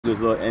Just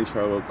a little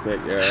intro real quick,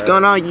 yeah. What's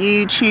going on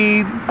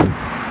YouTube?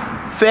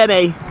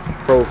 Femi.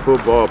 Pro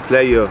football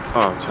player. Oh,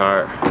 I'm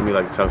tired. Give me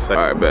like a tough second.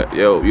 All right, bet.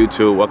 Yo,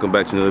 YouTube, welcome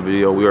back to another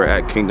video. We are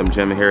at Kingdom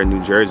Gym here in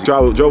New Jersey.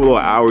 Drove a little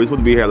hour. We were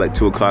supposed to be here at like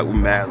 2 o'clock. We're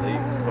mad late.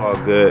 All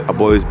good. My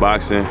boy was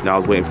boxing. Now I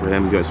was waiting for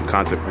him, doing some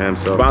content for him.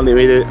 So finally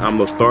made it. I'm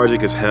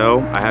lethargic as hell.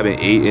 I haven't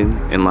eaten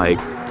in like...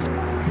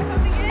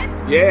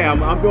 Yeah,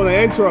 I'm doing an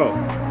intro.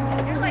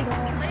 You're like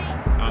late.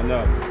 I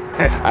know.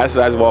 I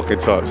just walk and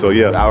talk. So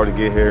yeah, an hour to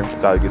get here.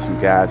 Started to get some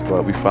gas,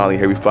 but we finally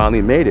here. We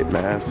finally made it,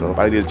 man. So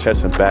I did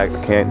chest and back.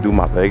 I can't do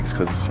my legs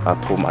because I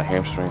pulled my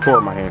hamstring. Tore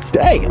my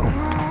hamstring.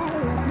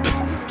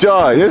 Damn.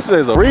 John, this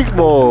is a freak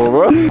ball,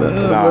 bro.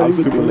 Nah, I'm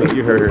super late.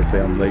 You heard her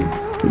say I'm late.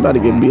 You about to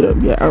get beat up.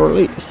 Yeah, hour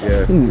late.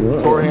 Yeah.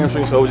 Tore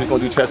hamstring, so we're just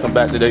gonna do chest and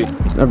back today.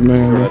 It's never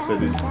man.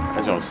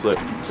 That's gonna slip.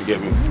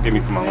 Forgive me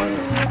for my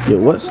language. Yeah,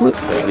 what slip?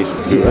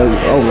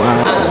 Oh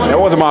wow. That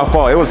wasn't my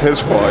fault. It was his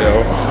fault,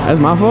 yo. That's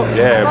my fault?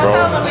 Yeah, bro.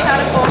 When we had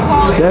a phone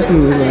call,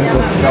 Definitely was my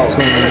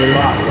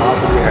fault.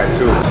 No, we had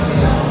two.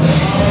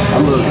 I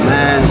look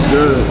mad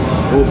good.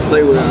 We'll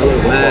play with it. I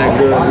look mad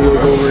good. We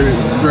was over here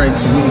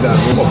drinks and we got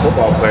I'm a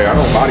football player. I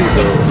don't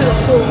bodybuild. to the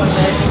pool one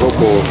day.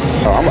 Football.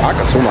 Oh, I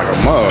can swim like a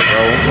mug,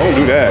 bro. Don't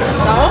do that.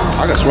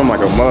 No? I can swim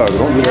like a mug.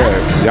 Don't do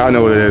that. Y'all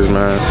know what it is,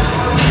 man.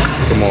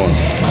 Come on.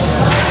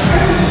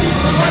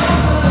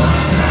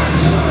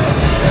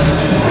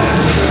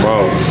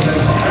 Bro. Is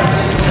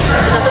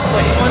that the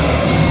Twix one?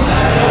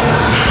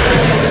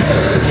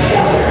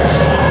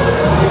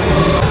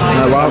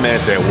 My man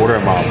said water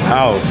in my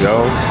mouth,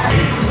 yo.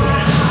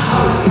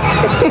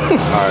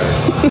 Alright.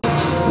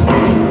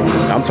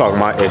 I'm talking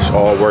my ish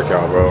all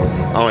workout, bro.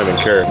 I don't even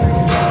care.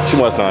 She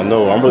must not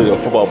know. I'm really a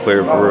football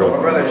player for real.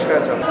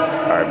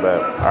 Alright,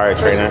 bet. Alright,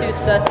 trainer. First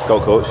 2 sets. Go,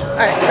 coach.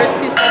 Alright, first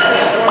 2 sets we're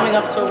just warming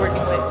up to a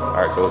working weight.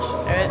 Alright, coach.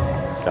 Alright.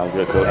 Sounds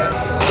good,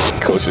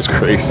 coach. Coach is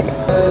crazy.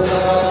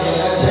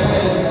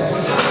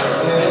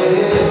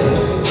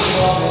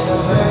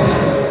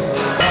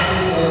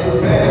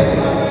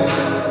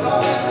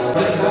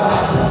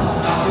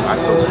 I'm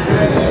so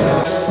serious.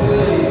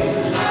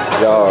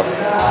 Y'all,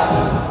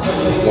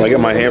 when I get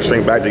my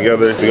hamstring back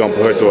together, we're gonna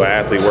put her through an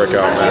athlete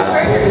workout,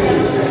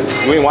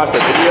 man. You ain't watched the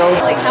video?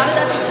 Like, how did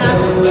that just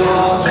happen?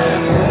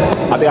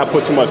 I think I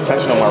put too much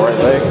tension on my right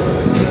leg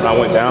when I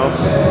went down.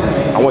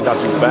 I went down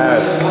too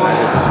fast, and I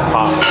just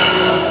popped.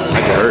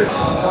 Like it hurt.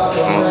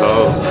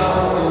 So.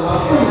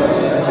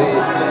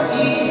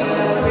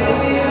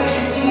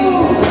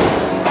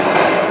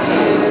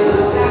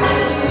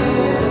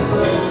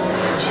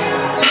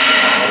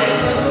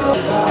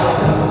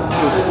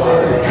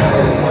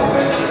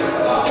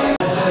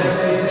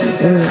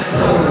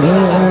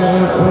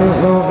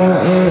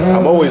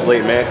 I'm always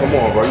late, man. Come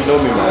on, bro. You know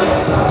me, man.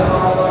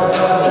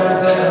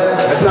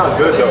 That's not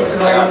good, though.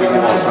 I gotta be on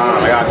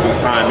time. I gotta do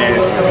time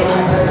management.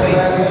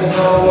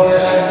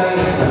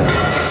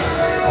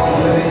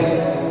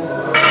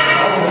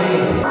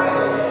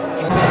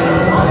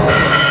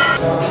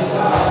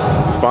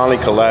 Finally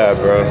collab,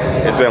 bro.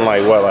 It's been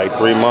like, what, like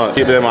 3 months?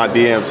 Keep it in my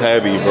DMs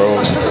heavy,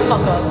 bro. Shut the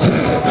fuck up.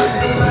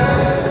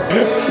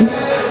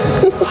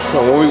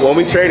 When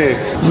we training.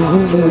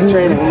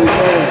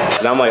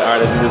 And I'm like, all right,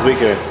 let's do this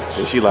weekend.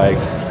 And she like,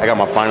 I got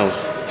my finals.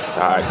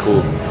 All right,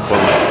 cool.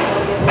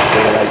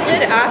 You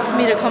did ask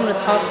me to come to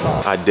Top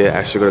Golf. I did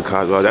ask you to go to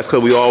Coswell. That's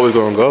because we always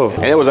gonna go.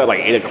 And it was at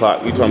like 8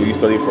 o'clock. You told me you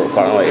studied for a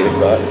final at 8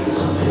 o'clock.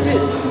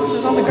 Dude,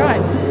 just on the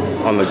grind.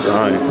 On the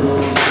grind.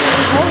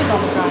 Always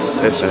on the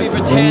grind. Listen.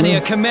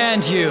 Britannia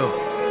command you.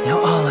 Now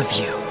all of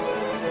you,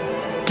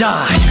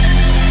 die.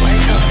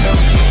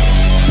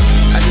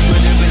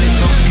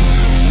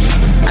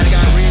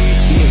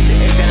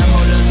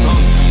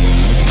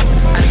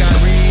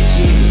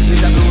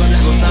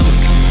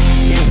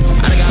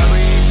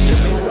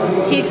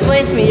 He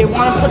explained to me, you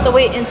want to put the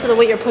weight into the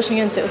weight you're pushing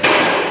into. I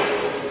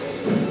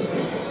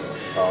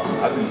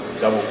do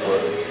double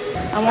foot.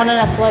 I want an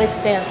athletic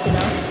stance, you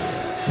know? I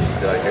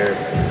feel like here.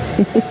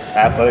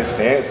 Athletic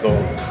stance, though.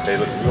 Hey,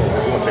 listen, we're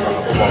gonna take on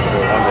the football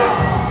field one day.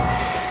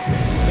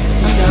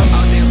 I'm down.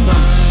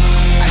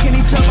 I can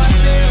eat your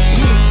myself.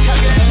 How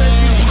can I trust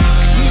you?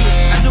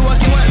 I do what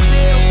you want to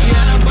say.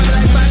 Yeah, I'm fucking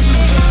like my shoe.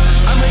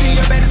 I'm ready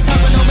to bed to top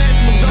with no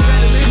maximum. Don't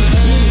gotta live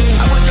me.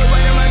 I want your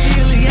right around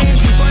you. Yeah,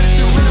 you bought it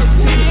through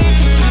windows.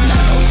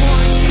 Not no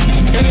point.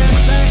 Yeah,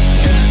 that's right.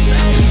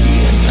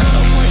 Not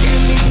no point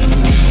in me.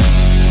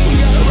 We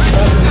got a right.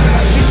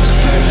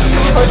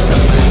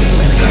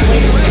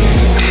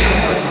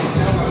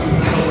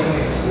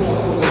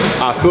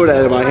 I feel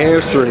that in my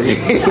hamstring.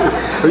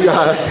 we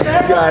gotta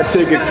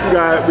take it.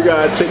 We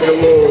gotta take it a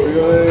little. You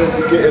know what I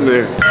mean? Get in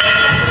there.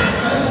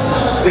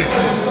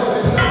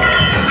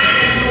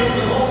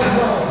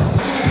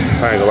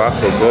 I ain't gonna lie, I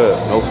feel good.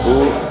 No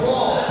food.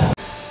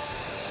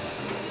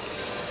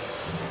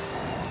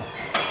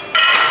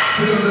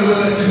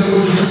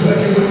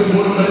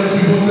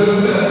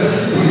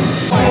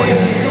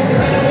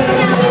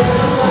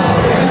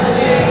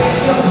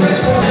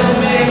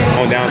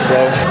 On down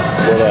slow.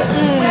 Roll up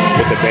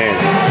with the band.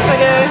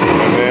 Okay.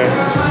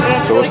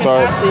 So we'll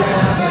start.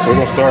 So we're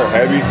gonna start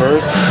heavy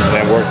first, and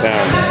then work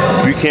down.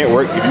 If you can't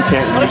work, if you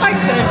can't. What if I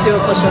couldn't do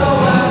a push-up?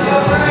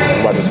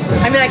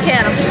 I mean, I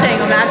can. I'm just saying.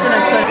 Imagine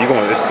I could. You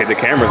going? The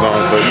camera's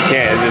on, so you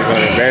can't. It's just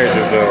gonna embarrass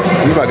yourself.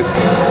 You about to.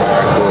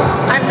 Alright, cool.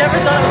 I've never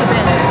done it with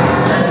a band.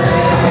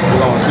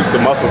 We're gonna tweak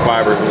the muscle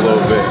fibers a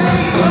little bit.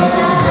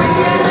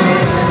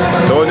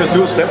 So we'll just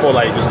do simple,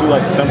 like just do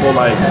like simple,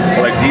 like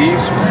these.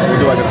 We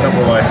do like a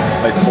simple, like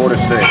 4 to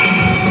 6.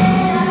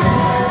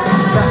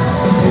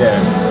 Yeah,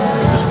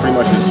 it's just pretty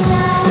much just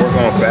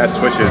working on fast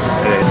twitches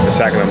and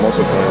attacking the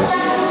muscle pain.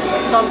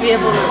 So I'll be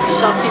able to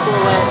shove people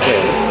away.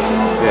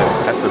 Yeah,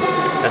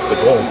 that's the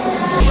goal.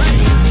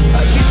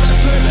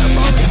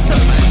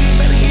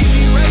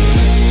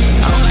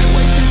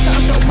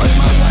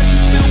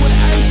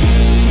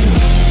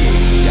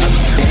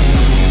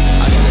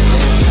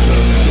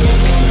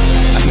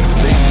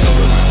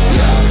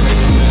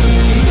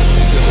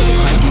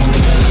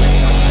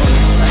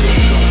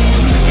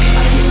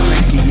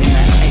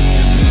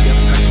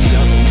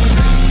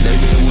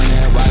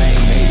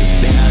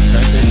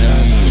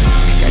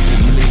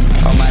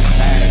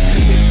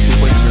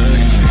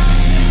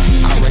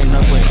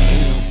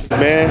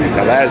 Man,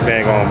 that last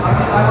bang gonna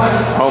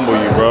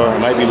humble you, bro. It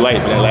might be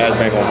light, but that last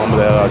bang gonna humble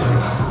the hell out of you.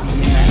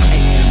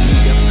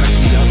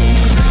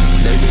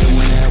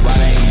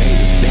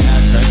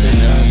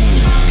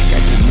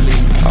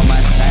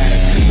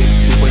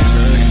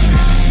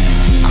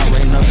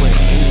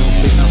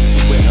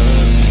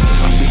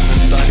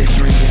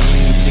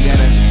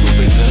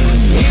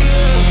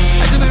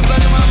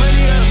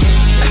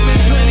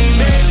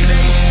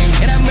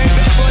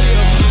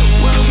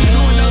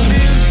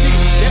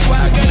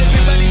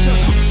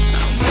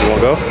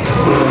 Go?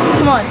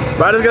 Come on.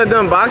 Bro, I just got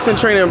done boxing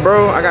training,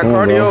 bro. I got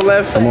cardio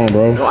left. Come on,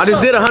 bro. I just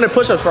did 100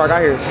 push-ups before I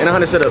got here and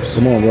 100 sit-ups.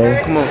 Come on,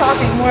 bro. Come on.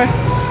 Talking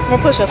more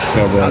push-ups.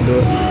 Yeah, bro. I'll do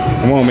it.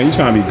 Come on, man. You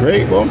trying to be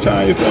great, bro. I'm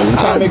trying to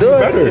make you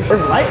better. It's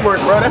light work,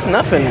 bro. That's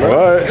nothing, bro.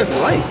 What? It's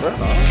light, bro.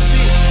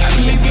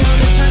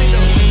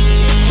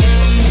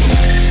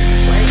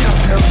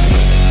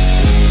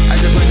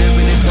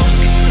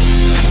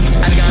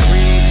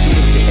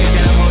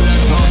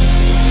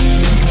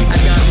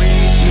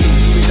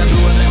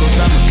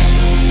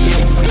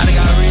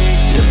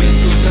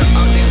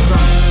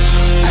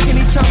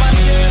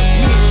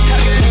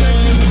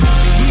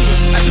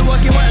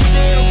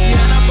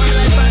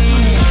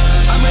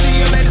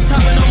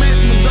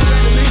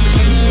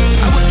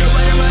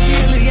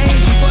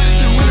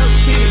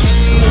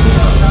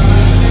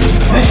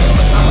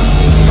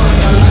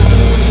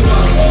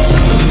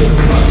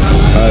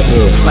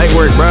 Light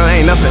work, bro.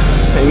 Ain't nothing.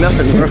 Ain't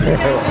nothing, bro.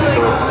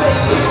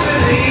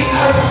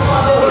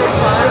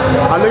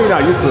 I know you're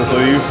not used to it, so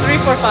you 3,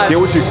 4, 5. get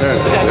what you can.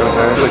 You know what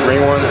I'm saying? The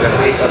green one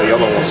and the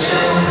yellow one.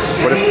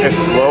 But it's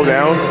slow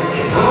down.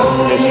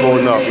 It's slow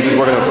enough. You're just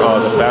working the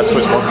fast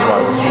switch muscle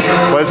fibers.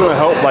 But it's gonna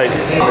help, like,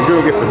 it's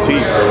gonna get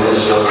fatigued.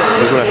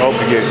 It's gonna help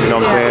you get, you know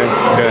what I'm saying,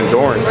 get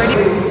endurance.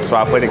 So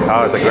I played in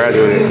college, I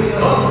graduated,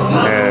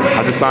 and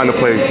I just signed to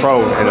play pro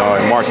in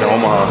March in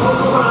Omaha.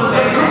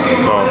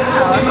 So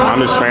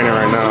I'm just training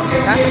right now.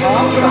 That's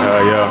awesome.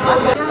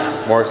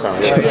 Yeah. More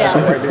time. Yeah.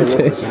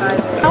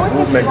 How is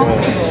this Make one.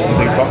 possible?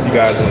 So you talk to you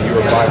guys when you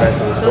reply back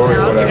to the story or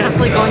You're gonna whatever. have to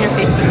like go on your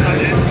face this time.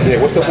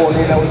 Yeah, what's the boy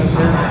name that was this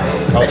year? I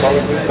was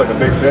talking to you? Like a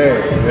big thing.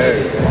 Yeah.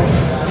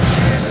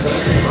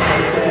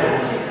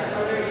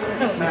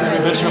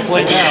 Conventional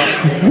plate now.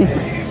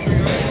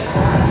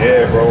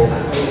 Yeah, bro.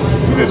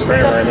 We just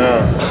training right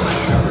now.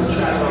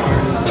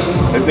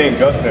 His name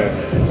Justin.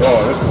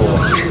 Oh, that's cool.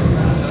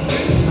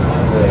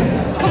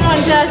 Come on,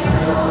 Jess.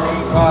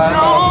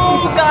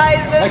 Oh,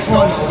 guys, that's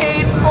so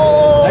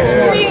painful.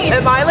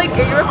 Am I like,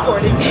 are you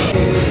recording me?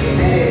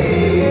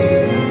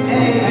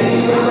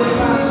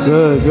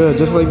 Good, good.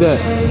 Just like that.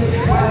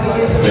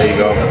 There you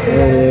go.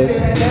 There it is.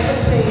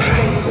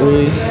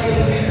 3.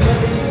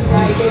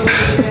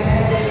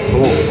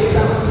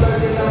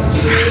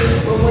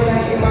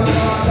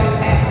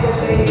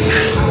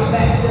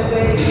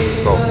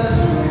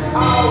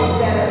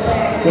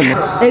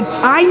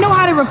 I know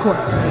how to record.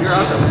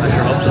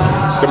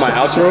 Get my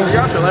outro?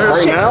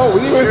 Right now? We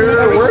even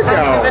finished the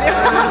workout.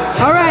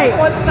 All right.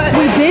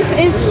 Wait, this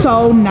is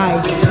so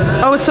nice.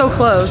 Oh, it's so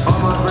close.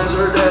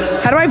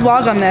 How do I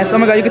vlog on this? Oh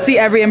my god, you can see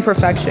every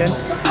imperfection.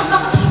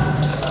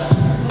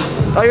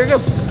 Oh, you're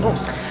good.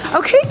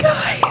 Okay,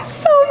 guys,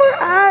 so we're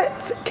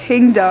at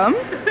Kingdom.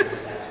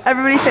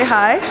 Everybody say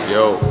hi.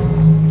 Yo.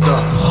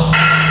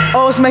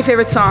 Oh, it's my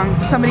favorite song.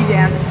 Somebody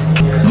dance.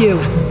 You.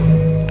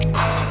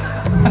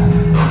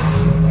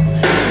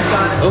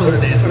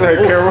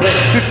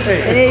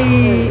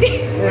 Hey.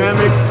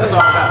 That's all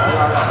I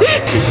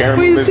got.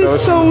 Wait, this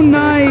is so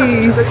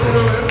nice.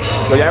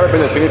 Yo, you ever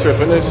been to Signature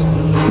Fitness?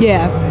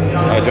 Yeah.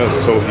 That junk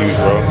is so huge,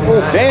 bro.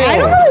 Damn. I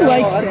don't really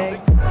like things.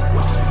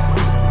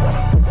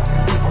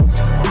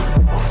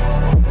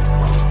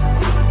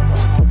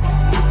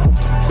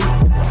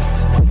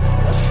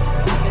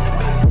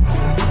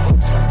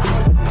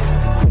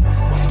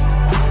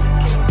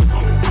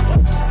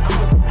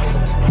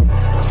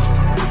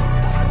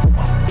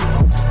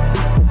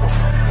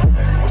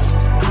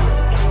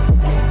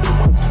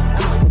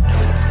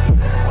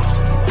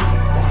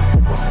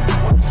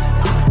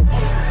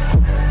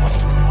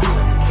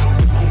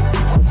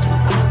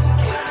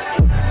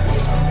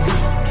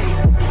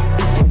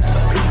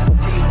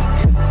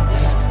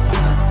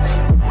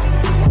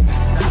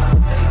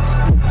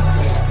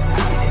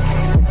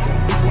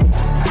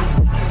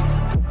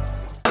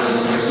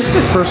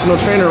 personal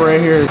trainer right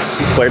here.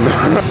 It's like,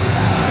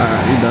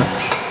 Alright, you done.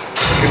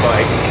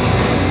 goodbye.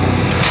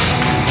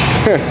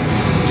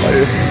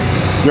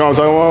 You know what I'm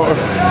talking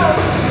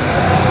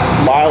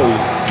about? Miley.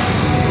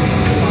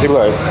 They be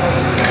like,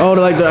 Oh,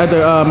 like at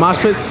the mosh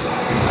pits?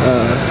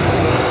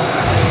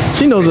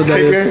 She knows what that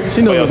is.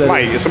 She knows what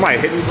that is. Somebody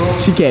hit me, bro.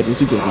 She can't be.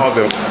 She can't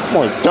be. Oh, I'm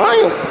like,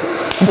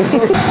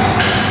 damn.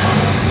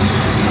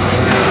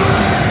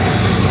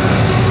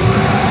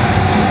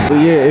 But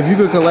yeah, if you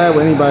could collab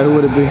with anybody, who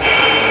would it be?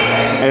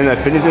 And in the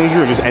fitness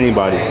industry or just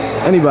anybody?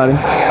 Anybody.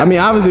 I mean,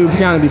 obviously it would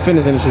kind of be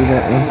fitness industry,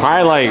 but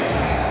Probably like,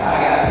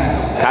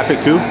 I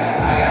pick two.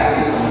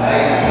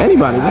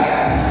 anybody. Bro.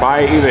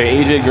 Probably either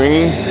AJ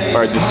Green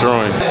or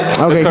Destroying.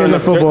 Okay, They're in the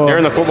football. They're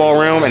in the football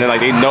realm, and then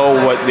like they know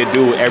what they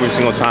do every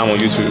single time on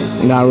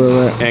YouTube Not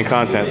real, right? and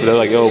content. So they're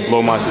like, yo,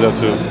 blow my shit up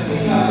too.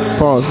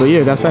 Pause, but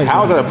yeah, that's fact.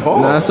 How is that a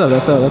pause? Nah,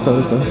 that's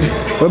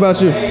tough. What about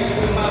you?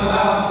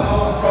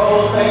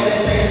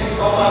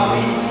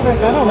 Frick,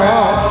 I don't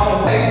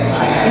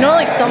know. You know,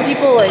 like some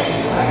people like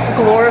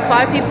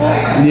glorify people.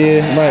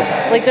 Yeah, right.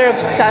 Like they're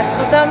obsessed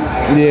with them.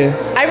 Yeah.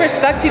 I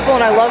respect people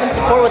and I love and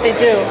support what they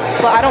do,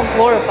 but I don't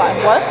glorify.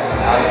 What?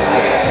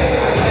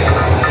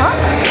 Huh?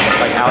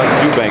 Like Alex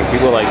Eubank,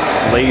 people like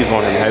lays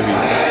on him heavy.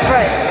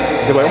 Right.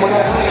 They're like, oh my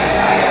god.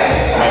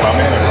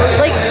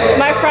 Like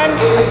my friend,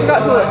 I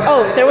forgot who.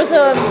 Oh, there was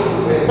a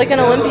like an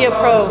Olympia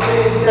pro,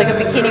 like a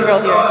bikini girl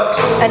here,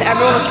 and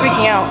everyone was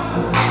freaking out.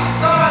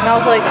 And I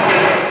was like,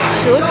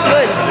 she looks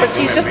good, but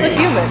she's just a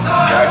human.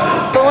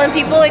 But when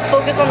people like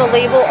focus on the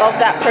label of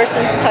that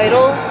person's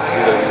title,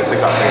 He's a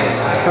TikTok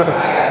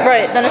fan.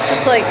 right, then it's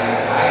just like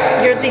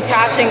you're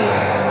detaching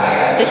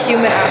the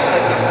human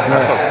aspect of it.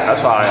 That's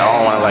why I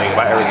don't want to like, if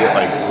I ever get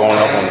like going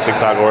up on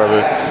TikTok or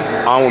whatever,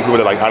 I don't want people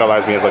to like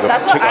idolize me as like a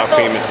That's what I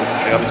TikTok felt- famous.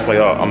 I'm just like,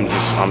 oh,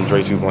 I'm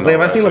Dre 2.0. Like, if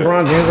I seen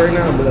LeBron James right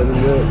now, I'd be like,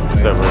 good.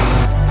 Except for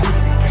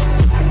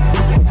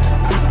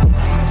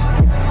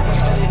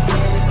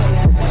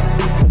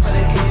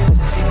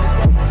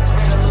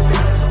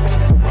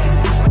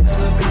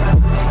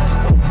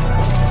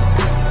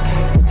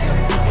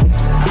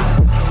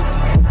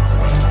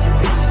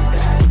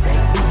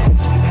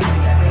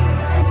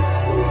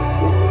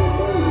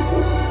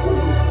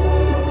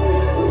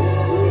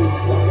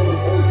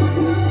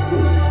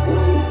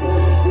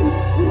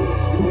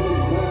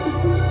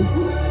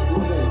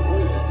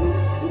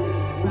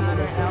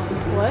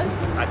What?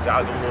 I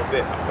jogged a little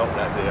bit. I felt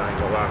that day. I ain't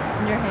gonna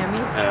lie. Your hammy?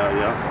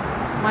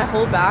 Yeah. My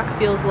whole back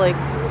feels like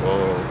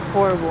Whoa.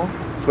 horrible.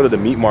 Let's go to the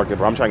meat market,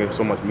 bro. I'm trying to get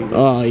so much meat.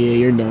 Oh yeah,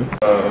 you're done.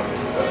 The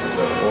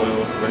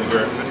oil,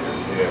 vinegar.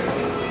 Yeah.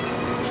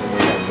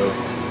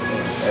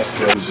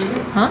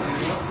 Huh?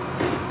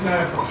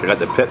 So I got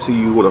the Pepsi.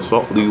 You with a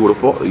salt? Do you with a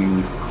fault?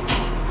 You?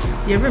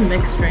 Do you ever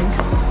mix drinks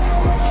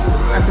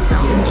at the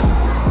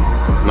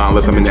fountain? Not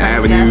unless I'm in the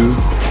And then avenue.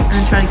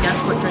 try to guess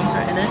what drinks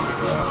are in it.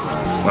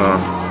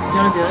 You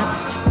wanna do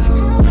it?